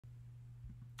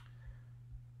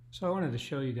So I wanted to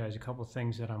show you guys a couple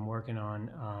things that I'm working on,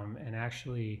 and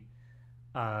actually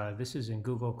this is in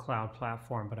Google Cloud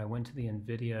Platform, but I went to the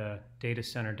NVIDIA data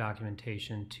center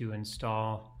documentation to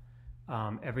install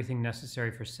everything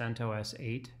necessary for CentOS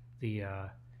 8, the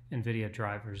NVIDIA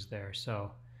drivers there.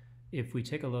 So if we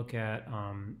take a look at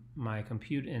my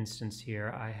compute instance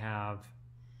here, I have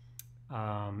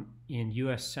in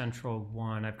US Central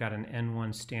 1, I've got an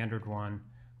N1 standard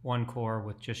one core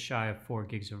with just shy of 4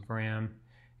 gigs of RAM,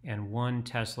 and one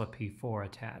Tesla P4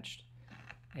 attached,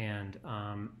 and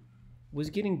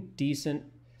was getting decent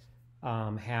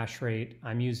hash rate.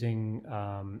 I'm using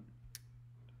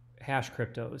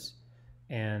HashCryptos,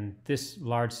 and this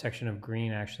large section of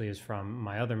green actually is from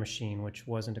my other machine, which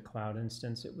wasn't a cloud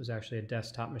instance. It was actually a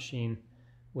desktop machine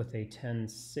with a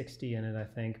 1060 in it, I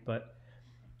think. But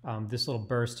this little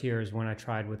burst here is when I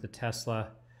tried with the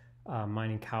Tesla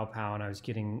mining KawPow, and I was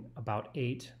getting about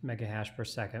 8 megahash per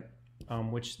second.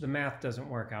 Which the math doesn't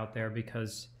work out there,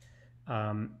 because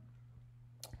to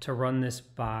run this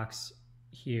box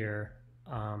here,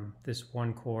 this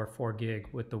one core 4 gig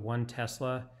with the one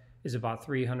Tesla is about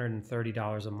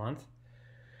 $330 a month.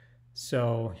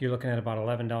 So you're looking at about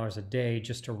 $11 a day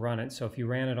just to run it. So if you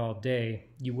ran it all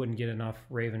day, you wouldn't get enough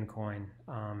Raven coin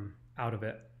out of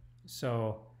it.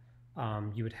 So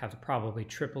you would have to probably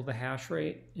triple the hash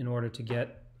rate in order to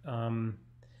get to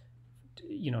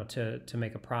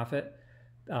make a profit.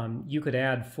 You could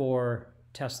add 4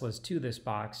 Teslas to this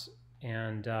box,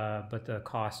 and but the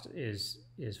cost is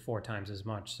 4 times as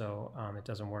much, so it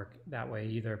doesn't work that way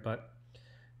either. But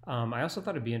I also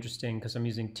thought it'd be interesting because I'm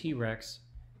using T-Rex,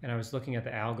 and I was looking at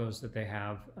the algos that they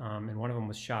have, and one of them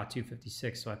was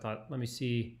SHA256, so I thought, let me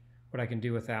see what I can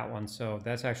do with that one. So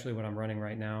that's actually what I'm running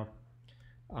right now.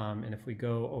 And if we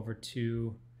go over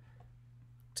to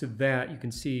that, you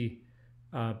can see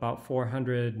about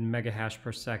 400 megahash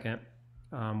per second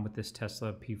with this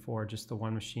Tesla P4, just the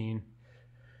one machine.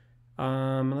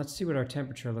 Let's see what our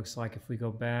temperature looks like if we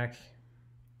go back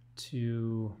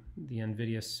to the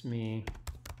NVIDIA SME.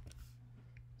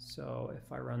 So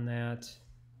if I run that,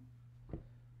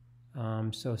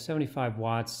 so 75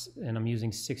 watts, and I'm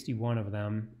using 61 of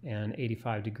them, and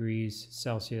 85 degrees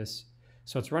Celsius.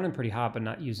 So it's running pretty hot, but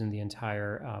not using the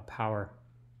entire power.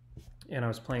 And I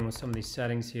was playing with some of these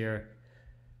settings here.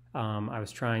 I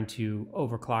was trying to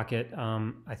overclock it.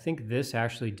 I think this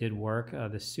actually did work.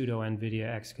 The sudo NVIDIA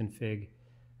xconfig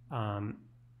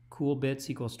cool bits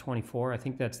equals 24. I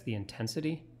think that's the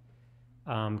intensity.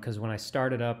 Because when I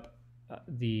started up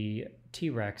the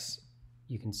T-Rex,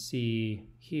 you can see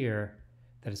here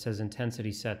that it says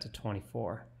intensity set to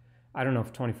 24. I don't know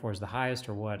if 24 is the highest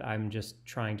or what. I'm just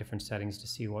trying different settings to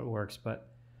see what works. But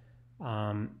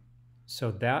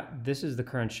so this is the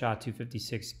current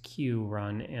SHA256Q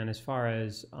run, and as far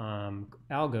as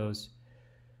algos,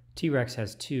 T-Rex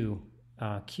has 2,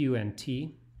 Q and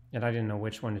T, and I didn't know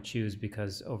which one to choose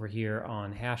because over here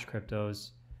on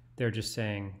HashCryptos, they're just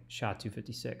saying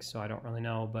SHA256, so I don't really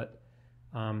know. But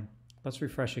let's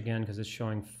refresh again because it's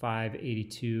showing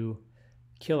 582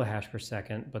 kilohash per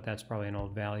second, but that's probably an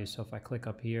old value. So if I click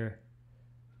up here,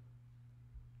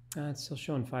 it's still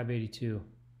showing 582.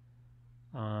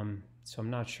 So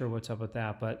I'm not sure what's up with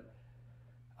that, but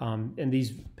and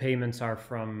these payments are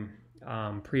from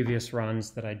previous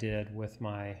runs that I did with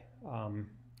my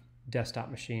desktop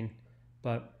machine.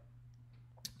 But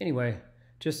anyway,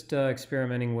 just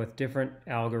experimenting with different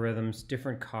algorithms,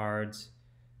 different cards.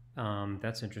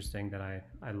 That's interesting that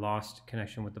I lost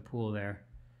connection with the pool there.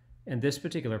 And this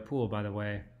particular pool, by the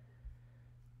way,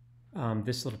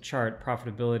 this little chart,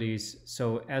 profitabilities.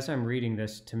 So as I'm reading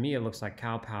this, to me it looks like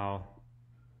KawPow.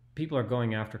 People are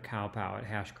going after KawPow at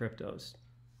HashCryptos.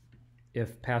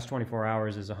 If past 24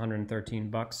 hours is 113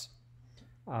 bucks,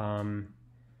 and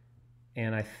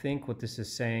I think what this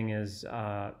is saying is,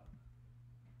 I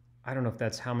don't know if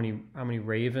that's how many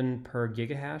Raven per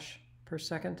gigahash per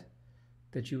second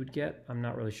that you would get. I'm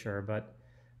not really sure, but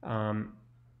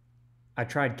I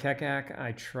tried Kekak.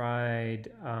 I tried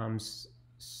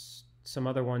some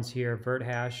other ones here,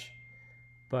 VertHash,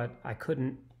 but I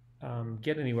couldn't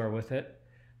get anywhere with it,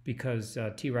 because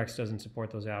T-Rex doesn't support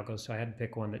those algos, so I had to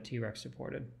pick one that T-Rex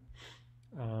supported.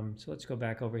 So let's go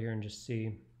back over here and just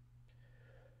see.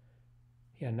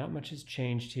 Yeah, not much has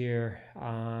changed here.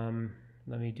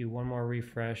 Let me do one more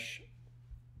refresh.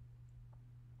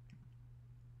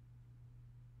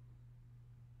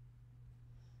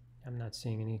 I'm not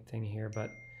seeing anything here,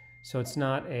 but so it's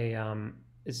not a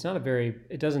very,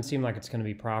 it doesn't seem like it's going to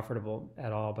be profitable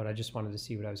at all, but I just wanted to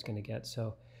see what I was going to get.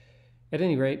 So at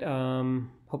any rate,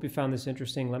 hope you found this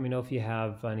interesting. Let me know if you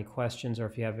have any questions or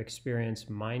if you have experience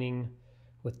mining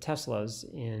with Teslas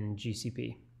in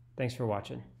GCP. Thanks for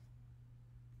watching.